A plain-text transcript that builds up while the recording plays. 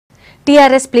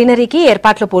TRS ప్లీనరీకి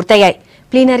ఏర్పాట్లు పూర్తయ్యాయి.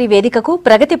 Plenary వేదికకు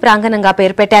ప్రగతి ప్రాంగణంగా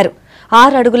పేరు పెట్టారు.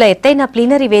 6 అడుగుల ఎత్తైన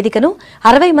ప్లీనరీ వేదికను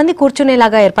 60 మంది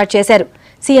కూర్చునేలాగా ఏర్పాటు చేశారు.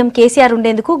 సీఎం కేసీఆర్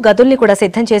ఉండేందుకు గదుల్ని కూడా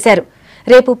సిద్ధం చేశారు.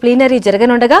 రేపు ప్లీనరీ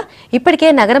జరగనుండగా ఇప్పటికే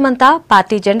నగరమంతా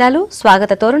పార్టీ జెండాలు,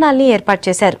 స్వాగత తోరణాల్ని ఏర్పాటు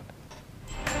చేశారు.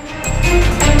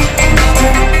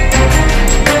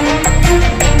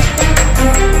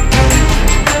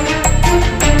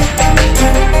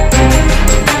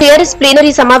 TRS ప్లీనరీ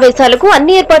సమావేశాలకు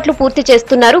అన్ని ఏర్పాట్లు పూర్తి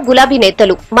చేస్తున్నారు గులాబీ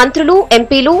నేతలు. మంత్రులు,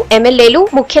 ఎంపీలు, ఎమ్మెల్యేలు,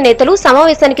 ముఖ్య నేతలు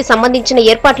సమావేశానికి సంబంధించిన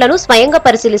ఏర్పాట్లను స్వయంగా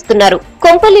పరిశీలిస్తున్నారు.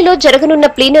 కొంపల్లిలో జరగనున్న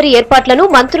ప్లీనరీ ఏర్పాట్లను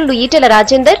మంత్రులు ఈటెల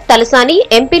రాజేందర్, తలసాని,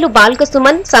 ఎంపీలు బాల్క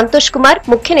సుమన్, సంతోష్ కుమార్,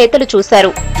 ముఖ్య నేతలు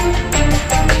చూశారు.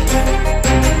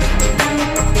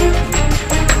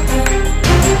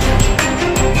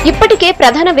 ఇప్పటికే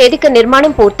ప్రధాన వేదిక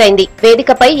నిర్మాణం పూర్తయింది.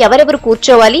 వేదికపై ఎవరెవరు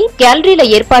కూర్చోవాలి, గ్యాలరీల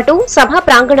ఏర్పాటు, సభా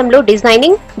ప్రాంగణంలో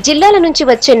డిజైనింగ్, జిల్లాల నుంచి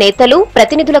వచ్చే నేతలు,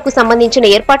 ప్రతినిధులకు సంబంధించిన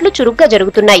ఏర్పాట్లు చురుగ్గా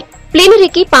జరుగుతున్నాయి.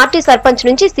 ప్లీనరీకి పార్టీ సర్పంచ్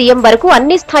నుంచి సీఎం వరకు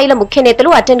అన్ని స్థాయిల ముఖ్య నేతలు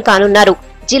అటెండ్ కానున్నారు.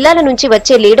 జిల్లాల నుంచి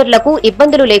వచ్చే లీడర్లకు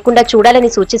ఇబ్బందులు లేకుండా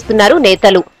చూడాలని సూచిస్తున్నారు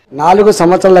నేతలు. 4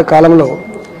 సంవత్సరాల కాలంలో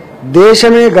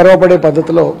దేశమే గర్వపడే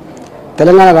పద్ధతిలో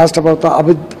తెలంగాణ రాష్ట్ర ప్రభుత్వం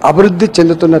అభివృద్ధి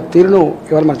చెందుతున్న తీరును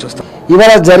ఇవాళ మనం చూస్తాం.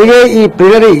 ఇవాళ జరిగే ఈ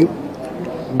ప్లీనరీ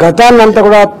గతాన్నంతా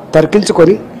కూడా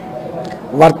తర్కించుకొని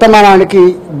వర్తమానానికి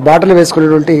బాటలు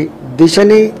వేసుకునేటువంటి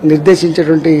దిశని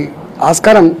నిర్దేశించేటువంటి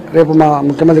ఆస్కారం రేపు మా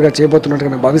ముఖ్యమంత్రి గారు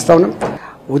చేయబోతున్నట్టుగా మేము భావిస్తా ఉన్నాం.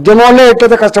 ఉద్యమంలో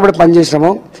ఎట్లయితే కష్టపడి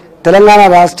పనిచేసినామో తెలంగాణ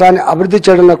రాష్ట్రాన్ని అభివృద్ధి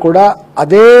చేయడంలో కూడా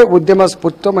అదే ఉద్యమ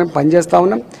స్ఫూర్తితో మేము పనిచేస్తా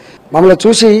ఉన్నాం. మమ్మల్ని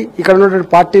చూసి ఇక్కడ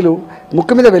ఉన్నటువంటి పార్టీలు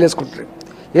ముక్కు మీద వేలేసుకుంటారు.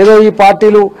 ఏదో ఈ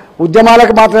పార్టీలు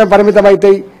ఉద్యమాలకు మాత్రమే పరిమితం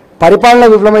అవుతాయి, పరిపాలన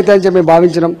విఫలమవుతాయని చెప్పి మేము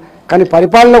భావించినాం. కానీ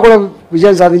పరిపాలన కూడా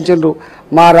విజయం సాధించారు.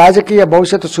 మా రాజకీయ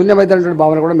భవిష్యత్తు శూన్యమైనటువంటి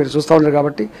భావన కూడా మీరు చూస్తూ ఉన్నారు.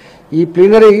 కాబట్టి ఈ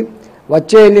ప్లీనరీ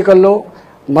వచ్చే ఎన్నికల్లో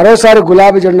మరోసారి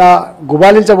గులాబీ జెండా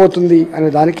గుబాలించబోతుంది అనే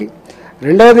దానికి,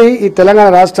 రెండవది ఈ తెలంగాణ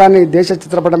రాష్ట్రాన్ని దేశ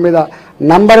చిత్రపటం మీద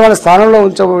నంబర్ 1 స్థానంలో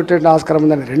ఉంచబోయే ఆస్కారం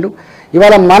ఉందని 2.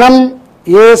 ఇవాళ మనం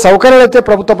ఏ సౌకర్యాలు అయితే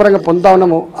ప్రభుత్వ పరంగా పొందుతా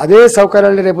ఉన్నామో అదే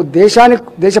సౌకర్యాన్ని రేపు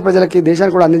దేశ ప్రజలకి,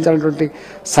 దేశానికి కూడా అందించాలనేటువంటి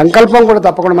సంకల్పం కూడా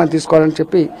తప్పకుండా మనం తీసుకోవాలని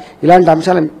చెప్పి ఇలాంటి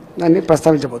అంశాలన్నీ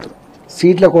ప్రస్తావించబోతున్నాం.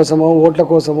 సీట్ల కోసమో, ఓట్ల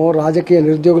కోసమో రాజకీయ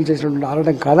నిరుద్యోగులు చేసినటువంటి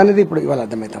ఆరాటం కాదనేది ఇప్పుడు ఇవాళ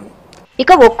అర్థమవుతాం.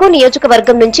 ఇక ఒక్కో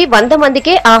నియోజకవర్గం నుంచి 100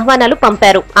 మందికే ఆహ్వానాలు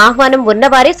పంపారు. ఆహ్వానం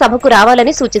ఉన్నవారే సభకు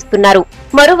రావాలని సూచిస్తున్నారు.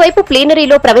 మరోవైపు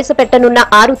ప్లీనరీలో ప్రవేశపెట్టనున్న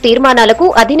 6 తీర్మానాలకు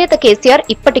అధినేత కేసీఆర్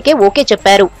ఇప్పటికే ఓకే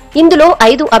చెప్పారు. ఇందులో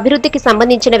 5 అభివృద్ధికి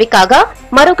సంబంధించినవి కాగా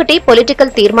మరొకటి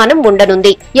పొలిటికల్ తీర్మానం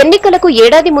ఉండనుంది. ఎన్నికలకు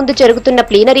ఏడాది ముందు జరుగుతున్న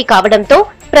ప్లీనరీ కావడంతో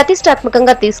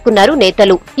ప్రతిష్టాత్మకంగా తీసుకున్నారు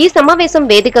నేతలు. ఈ సమావేశం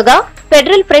వేదికగా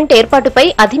ఫెడరల్ ఫ్రంట్ ఏర్పాటుపై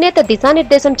అధినేత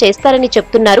దిశానిర్దేశం చేస్తారని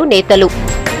చెప్తున్నారు నేతలు.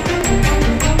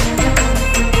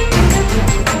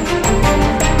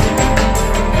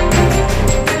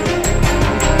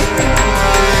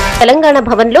 తెలంగాణ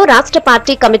భవన్లో రాష్ట్ర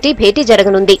పార్టీ కమిటీ భేటీ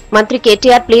జరగనుంది. మంత్రి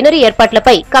కేటీఆర్ ప్లీనరీ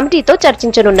ఏర్పాట్లపై కమిటీతో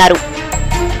చర్చించనున్నారు.